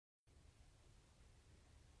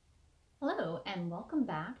Hello and welcome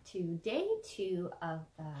back to day 2 of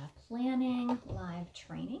the planning live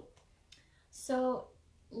training. So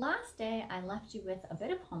last day I left you with a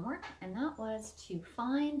bit of homework, and that was to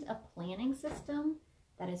find a planning system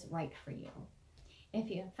that is right for you. If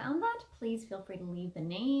you have found that, please feel free to leave the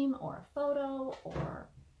name or a photo or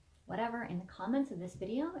whatever in the comments of this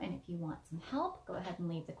video, and if you want some help, go ahead and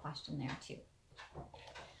leave the question there too.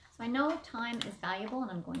 So I know time is valuable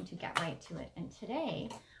and I'm going to get right to it, and today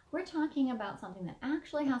we're talking about something that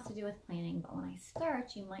actually has to do with planning, but when I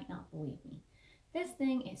start, you might not believe me. This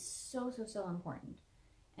thing is so important,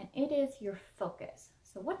 and it is your focus.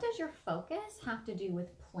 So what does your focus have to do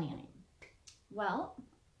with planning? Well,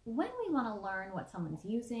 when we want to learn what someone's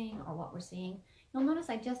using or what we're seeing, you'll notice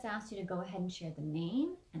I just asked you to go ahead and share the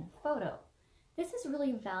name and a photo. This is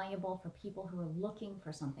really valuable for people who are looking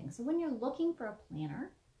for something. So when you're looking for a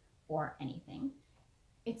planner or anything,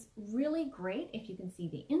 it's really great if you can see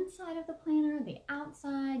the inside of the planner, the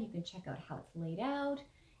outside, you can check out how it's laid out,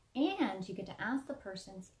 and you get to ask the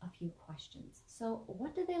person a few questions. So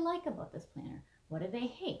what do they like about this planner? What do they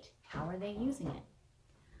hate? How are they using it?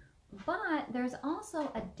 But there's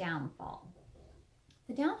also a downfall.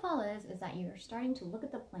 The downfall is that you're starting to look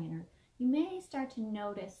at the planner. You may start to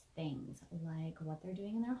notice things like what they're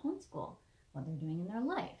doing in their homeschool, what they're doing in their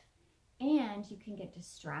life. And you can get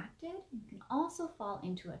distracted. You can also fall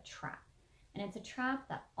into a trap. And it's a trap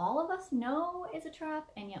that all of us know is a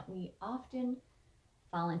trap, and yet we often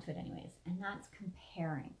fall into it anyways, and that's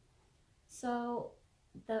comparing. So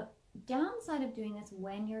the downside of doing this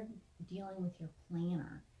when you're dealing with your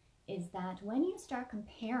planner is that when you start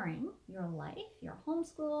comparing your life, your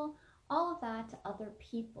homeschool, all of that to other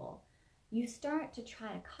people, you start to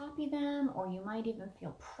try to copy them, or you might even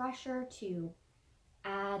feel pressure to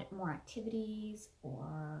add more activities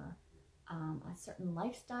or a certain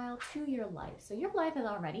lifestyle to your life. So your life is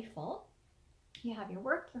already full. You have your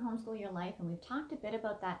work, your homeschool, your life, and we've talked a bit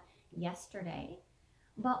about that yesterday.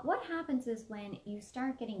 But what happens is when you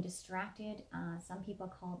start getting distracted, some people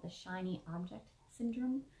call it the shiny object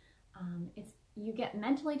syndrome. You get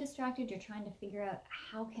mentally distracted. You're trying to figure out,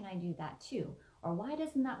 how can I do that too? Or why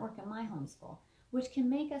doesn't that work in my homeschool? Which can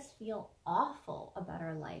make us feel awful about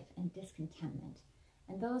our life and discontentment.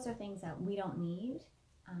 And those are things that we don't need.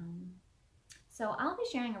 So I'll be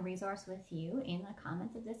sharing a resource with you in the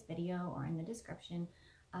comments of this video or in the description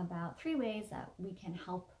about 3 ways that we can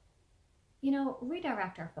help,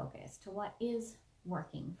 redirect our focus to what is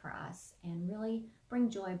working for us and really bring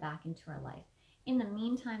joy back into our life. In the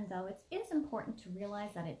meantime, though, it is important to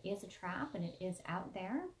realize that it is a trap and it is out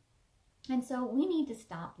there. And so we need to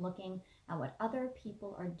stop looking at what other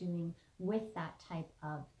people are doing with that type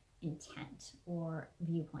of intent or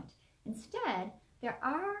viewpoint. Instead, there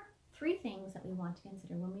are 3 things that we want to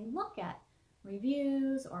consider when we look at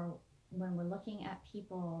reviews or when we're looking at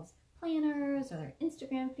people's planners or their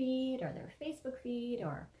Instagram feed or their Facebook feed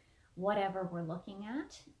or whatever we're looking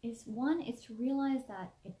at. One is to realize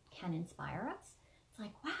that it can inspire us. It's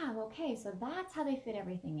like, wow, okay, so that's how they fit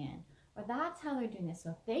everything in, or that's how they're doing this.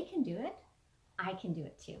 So if they can do it, I can do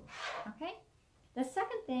it too, okay? The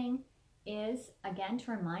second thing is, again,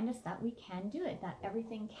 to remind us that we can do it, that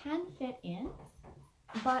everything can fit in,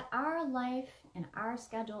 but our life and our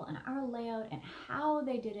schedule and our layout and how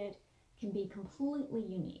they did it can be completely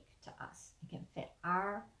unique to us. It can fit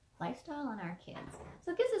our lifestyle and our kids.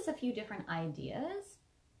 So it gives us a few different ideas,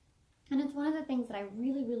 and it's one of the things that I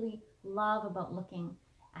really love about looking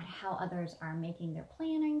at how others are making their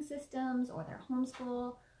planning systems or their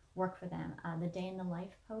homeschool work for them. The day in the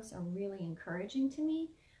life posts are really encouraging to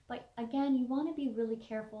me. But again, you want to be really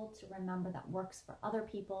careful to remember that works for other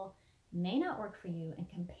people may not work for you, and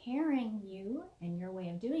comparing you and your way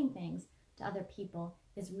of doing things to other people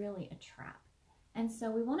is really a trap. And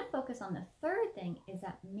so we want to focus on the third thing, is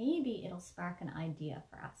that maybe it'll spark an idea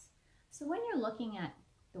for us. So when you're looking at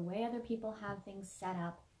the way other people have things set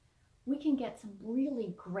up, we can get some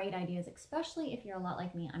really great ideas, especially if you're a lot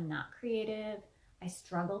like me. I'm not creative. I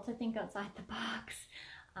struggle to think outside the box.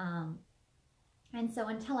 And so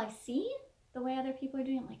until I see the way other people are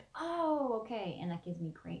doing it, I'm like, oh, okay. And that gives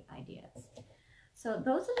me great ideas. So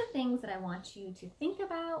those are the things that I want you to think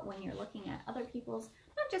about when you're looking at other people's,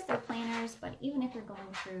 not just their planners, but even if you're going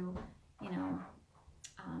through,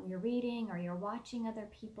 you're reading or you're watching other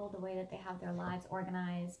people, the way that they have their lives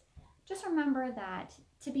organized. Just remember that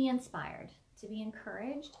to be inspired, to be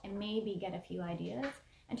encouraged, and maybe get a few ideas,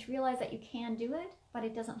 and to realize that you can do it, but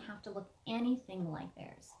it doesn't have to look anything like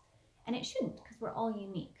theirs. And it shouldn't, because we're all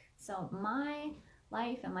unique. So my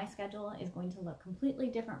life and my schedule is going to look completely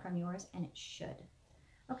different from yours, and it should.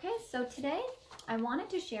 Okay, so today I wanted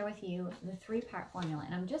to share with you the three-part formula,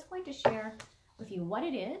 and I'm just going to share with you what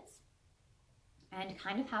it is and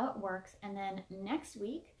kind of how it works. And then next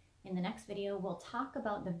week, in the next video, we'll talk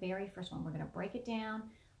about the very first one. We're going to break it down.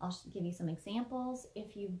 I'll give you some examples.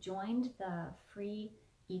 If you've joined the free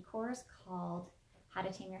e-course called How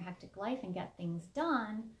to Tame Your Hectic Life and Get Things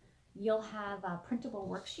Done, you'll have printable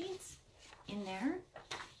worksheets in there.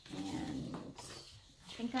 And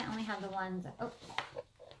I think I only have the ones,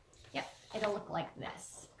 yep, it'll look like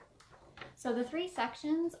this. So the three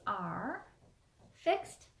sections are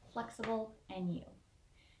fixed, flexible, and you.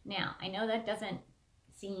 Now, I know that doesn't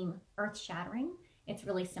seem earth-shattering. It's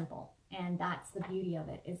really simple, and that's the beauty of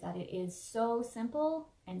it, is that it is so simple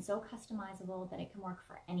and so customizable that it can work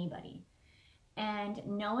for anybody. And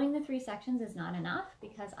knowing the three sections is not enough,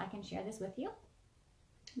 because I can share this with you.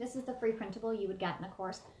 This is the free printable you would get in the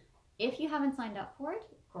course. If you haven't signed up for it,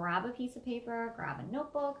 grab a piece of paper, grab a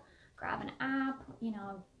notebook, grab an app,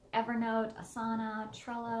 Evernote, Asana,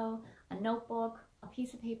 Trello, a notebook, a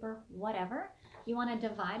piece of paper, whatever. You want to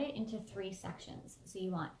divide it into three sections. So you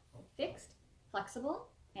want fixed, flexible,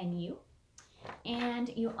 and you. And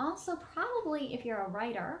you also probably, if you're a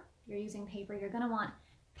writer, if you're using paper, you're going to want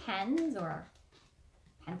pens or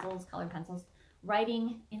pencils, colored pencils,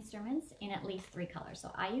 writing instruments in at least three colors.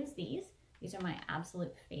 So I use these. These are my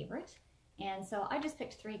absolute favorite. And so I just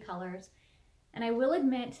picked three colors. And I will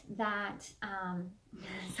admit that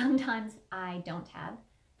sometimes I don't have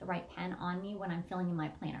the right pen on me when I'm filling in my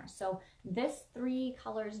planner. So this three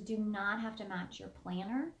colors do not have to match your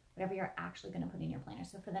planner, whatever you're actually going to put in your planner.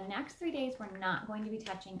 So for the next 3 days, we're not going to be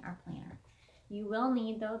touching our planner. You will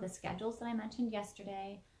need, though, the schedules that I mentioned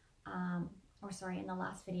yesterday, in the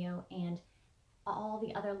last video, and all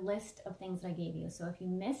the other list of things that I gave you. So if you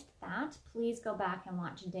missed that, please go back and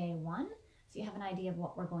watch day 1 so you have an idea of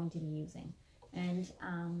what we're going to be using. And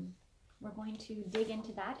we're going to dig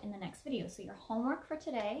into that in the next video. So your homework for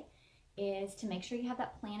today is to make sure you have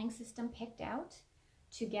that planning system picked out,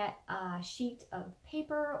 to get a sheet of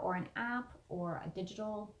paper or an app or a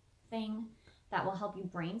digital thing that will help you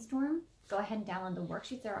brainstorm. Go ahead and download the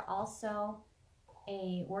worksheets. There are also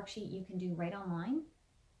a worksheet you can do right online.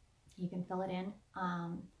 You can fill it in.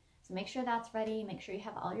 So make sure that's ready. Make sure you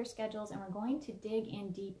have all your schedules, and we're going to dig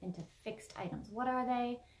in deep into fixed items. What are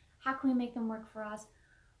they? How can we make them work for us?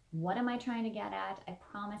 What am I trying to get at? I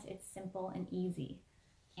promise it's simple and easy.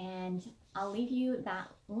 And I'll leave you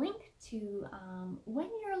that link to when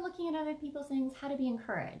you're looking at other people's things, how to be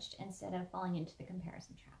encouraged instead of falling into the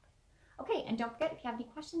comparison trap. Okay, and don't forget, if you have any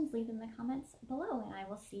questions, leave them in the comments below, and I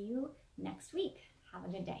will see you next week. Have a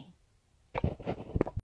good day.